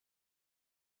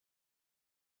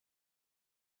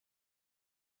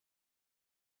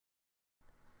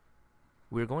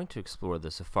We're going to explore the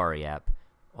Safari app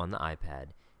on the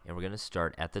iPad, and we're going to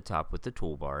start at the top with the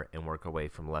toolbar and work our way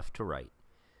from left to right.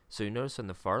 So you notice on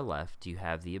the far left you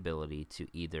have the ability to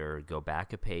either go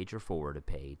back a page or forward a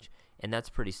page, and that's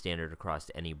pretty standard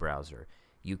across any browser.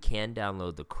 You can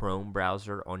download the Chrome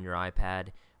browser on your iPad,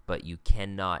 but you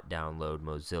cannot download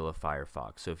Mozilla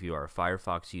Firefox. So if you are a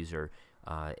Firefox user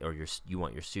or you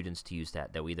want your students to use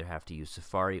that, they'll either have to use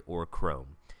Safari or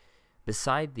Chrome.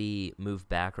 Beside the move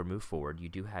back or move forward, you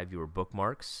do have your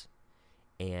bookmarks,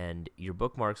 and your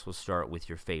bookmarks will start with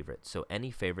your favorites. So any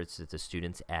favorites that the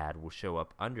students add will show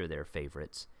up under their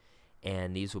favorites,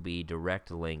 and these will be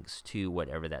direct links to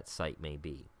whatever that site may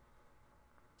be.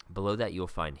 Below that you'll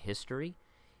find history,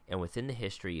 and within the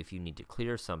history, if you need to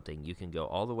clear something, you can go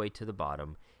all the way to the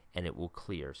bottom and it will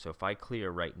clear. So if I clear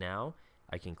right now,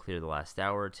 I can clear the last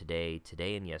hour, today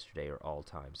and yesterday, or all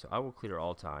time. So I will clear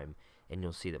all time, and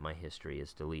you'll see that my history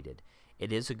is deleted.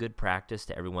 It is a good practice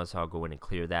to every once in a while go in and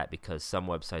clear that, because some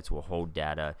websites will hold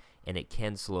data and it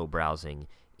can slow browsing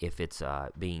if it's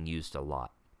being used a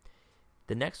lot.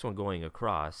 The next one going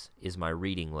across is my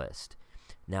reading list.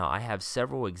 Now I have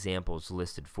several examples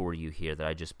listed for you here that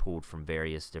I just pulled from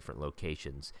various different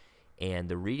locations, and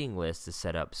the reading list is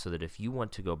set up so that if you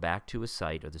want to go back to a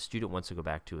site, or the student wants to go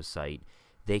back to a site,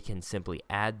 they can simply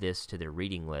add this to their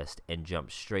reading list and jump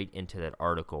straight into that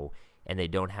article, and they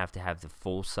don't have to have the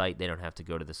full site. They don't have to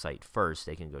go to the site first.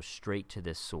 They can go straight to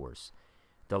this source.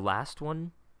 The last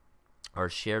one are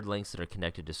shared links that are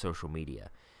connected to social media.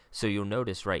 So you'll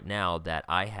notice right now that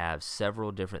I have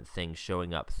several different things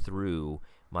showing up through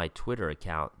my Twitter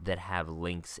account that have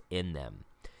links in them.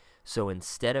 So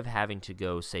instead of having to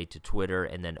go, say, to Twitter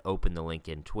and then open the link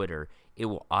in Twitter, it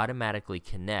will automatically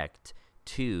connect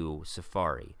to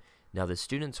Safari. Now the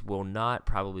students will not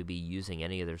probably be using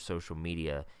any of their social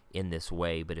media in this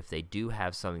way, but if they do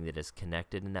have something that is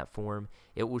connected in that form,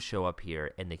 it will show up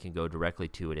here and they can go directly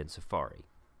to it in Safari.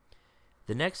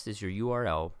 The next is your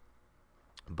URL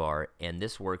bar, and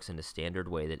this works in a standard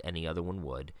way that any other one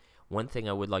would. One thing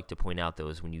I would like to point out though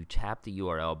is when you tap the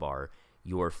URL bar,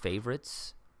 your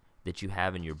favorites that you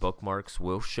have in your bookmarks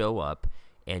will show up,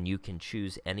 and you can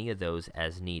choose any of those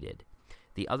as needed.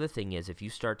 The other thing is, if you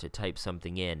start to type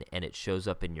something in and it shows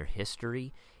up in your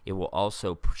history, it will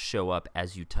also show up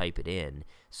as you type it in,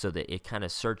 so that it kind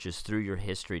of searches through your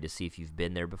history to see if you've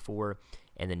been there before,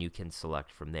 and then you can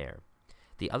select from there.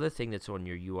 The other thing that's on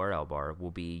your URL bar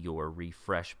will be your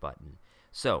refresh button.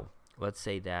 So let's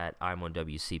say that I'm on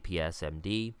WCPS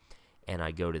MD and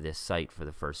I go to this site for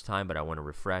the first time, but I want to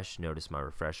refresh. Notice my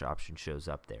refresh option shows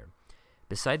up there.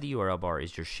 Beside the URL bar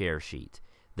is your share sheet.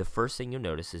 The first thing you'll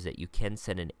notice is that you can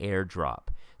send an airdrop.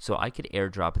 So I could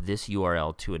airdrop this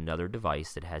URL to another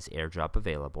device that has airdrop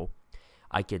available.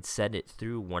 I could send it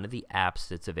through one of the apps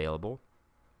that's available.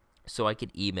 So I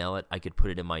could email it, I could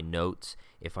put it in my notes.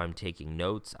 If I'm taking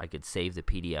notes, I could save the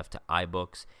PDF to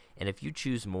iBooks. And if you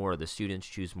choose more, or the students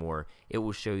choose more, it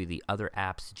will show you the other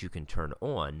apps that you can turn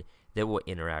on that will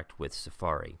interact with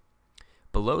Safari.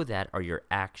 Below that are your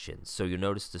actions. So you'll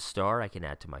notice the star I can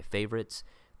add to my favorites.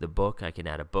 The book, I can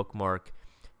add a bookmark.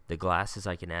 The glasses,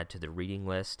 I can add to the reading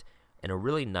list. And a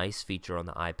really nice feature on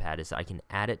the iPad is I can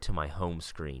add it to my home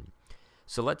screen.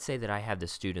 So let's say that I have the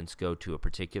students go to a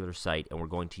particular site and we're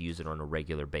going to use it on a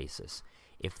regular basis.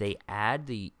 If they add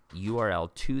the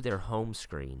URL to their home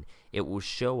screen, it will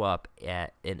show up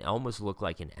and almost look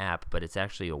like an app, but it's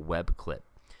actually a web clip.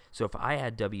 So if I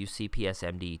add WCPS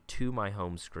MD to my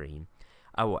home screen,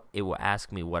 it will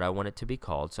ask me what I want it to be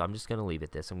called, so I'm just going to leave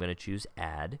it this. I'm going to choose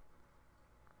add,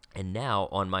 and now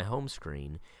on my home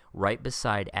screen, right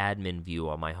beside admin view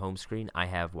on my home screen, I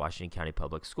have Washington County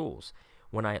Public Schools.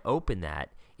 When I open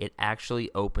that, it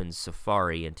actually opens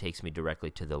Safari and takes me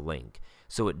directly to the link.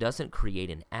 So it doesn't create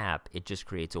an app, it just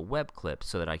creates a web clip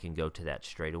so that I can go to that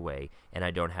straight away and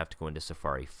I don't have to go into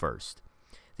Safari first.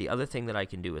 The other thing that I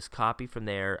can do is copy from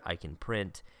there, I can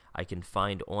print, I can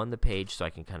find on the page so I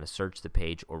can kind of search the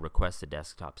page or request a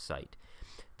desktop site.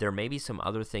 There may be some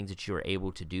other things that you are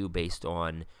able to do based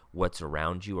on what's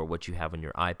around you or what you have on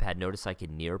your iPad. Notice I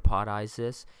can Nearpodize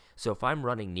this. So if I'm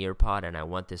running Nearpod and I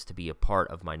want this to be a part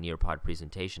of my Nearpod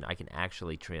presentation, I can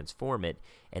actually transform it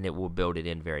and it will build it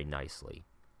in very nicely.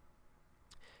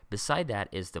 Beside that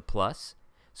is the plus.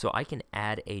 So I can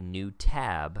add a new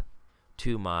tab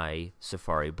to my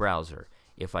Safari browser.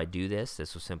 If I do this,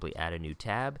 this will simply add a new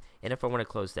tab, and if I want to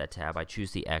close that tab, I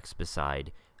choose the X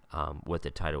beside what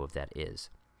the title of that is.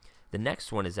 The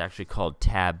next one is actually called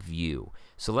Tab View.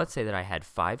 So let's say that I had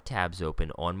 5 tabs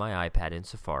open on my iPad in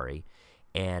Safari,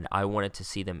 and I wanted to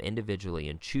see them individually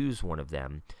and choose one of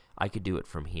them. I could do it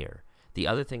from here. The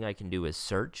other thing I can do is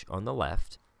search on the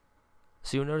left,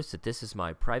 So you'll notice that this is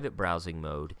my private browsing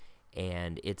mode,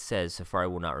 and it says Safari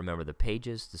will not remember the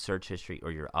pages, the search history,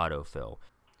 or your autofill.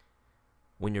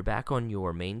 When you're back on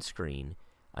your main screen,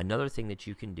 another thing that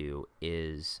you can do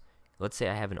is, let's say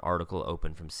I have an article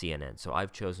open from CNN. So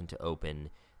I've chosen to open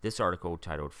this article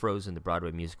titled Frozen, the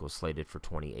Broadway musical slated for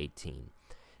 2018.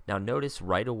 Now notice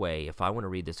right away, if I want to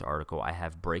read this article, I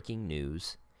have breaking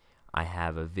news, I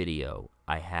have a video,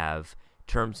 I have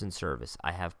terms and service,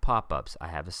 I have pop-ups, I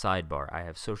have a sidebar, I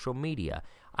have social media.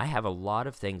 I have a lot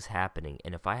of things happening,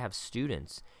 and if I have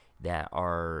students that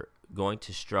are going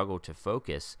to struggle to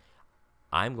focus,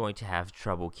 I'm going to have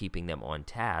trouble keeping them on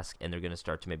task, and they're going to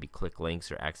start to maybe click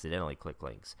links or accidentally click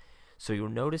links. So you'll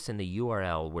notice in the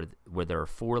URL where there are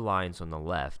 4 lines on the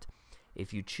left,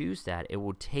 if you choose that, it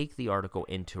will take the article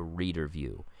into reader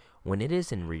view. When it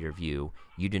is in reader view,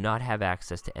 you do not have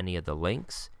access to any of the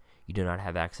links, you do not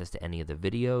have access to any of the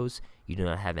videos, you do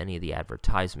not have any of the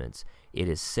advertisements. It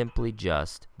is simply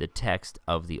just the text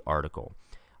of the article.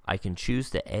 I can choose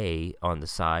the A on the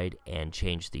side and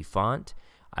change the font.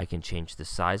 I can change the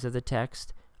size of the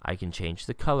text. I can change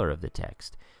the color of the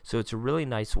text. So it's a really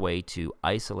nice way to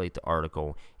isolate the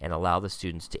article and allow the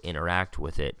students to interact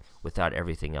with it without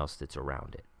everything else that's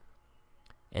around it.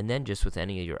 And then just with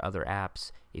any of your other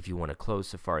apps, if you want to close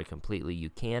Safari completely, you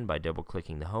can by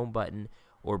double-clicking the home button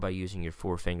or by using your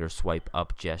 4-finger swipe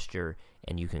up gesture,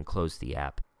 and you can close the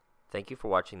app. Thank you for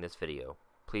watching this video.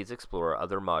 Please explore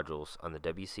other modules on the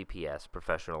WCPS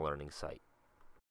Professional Learning site.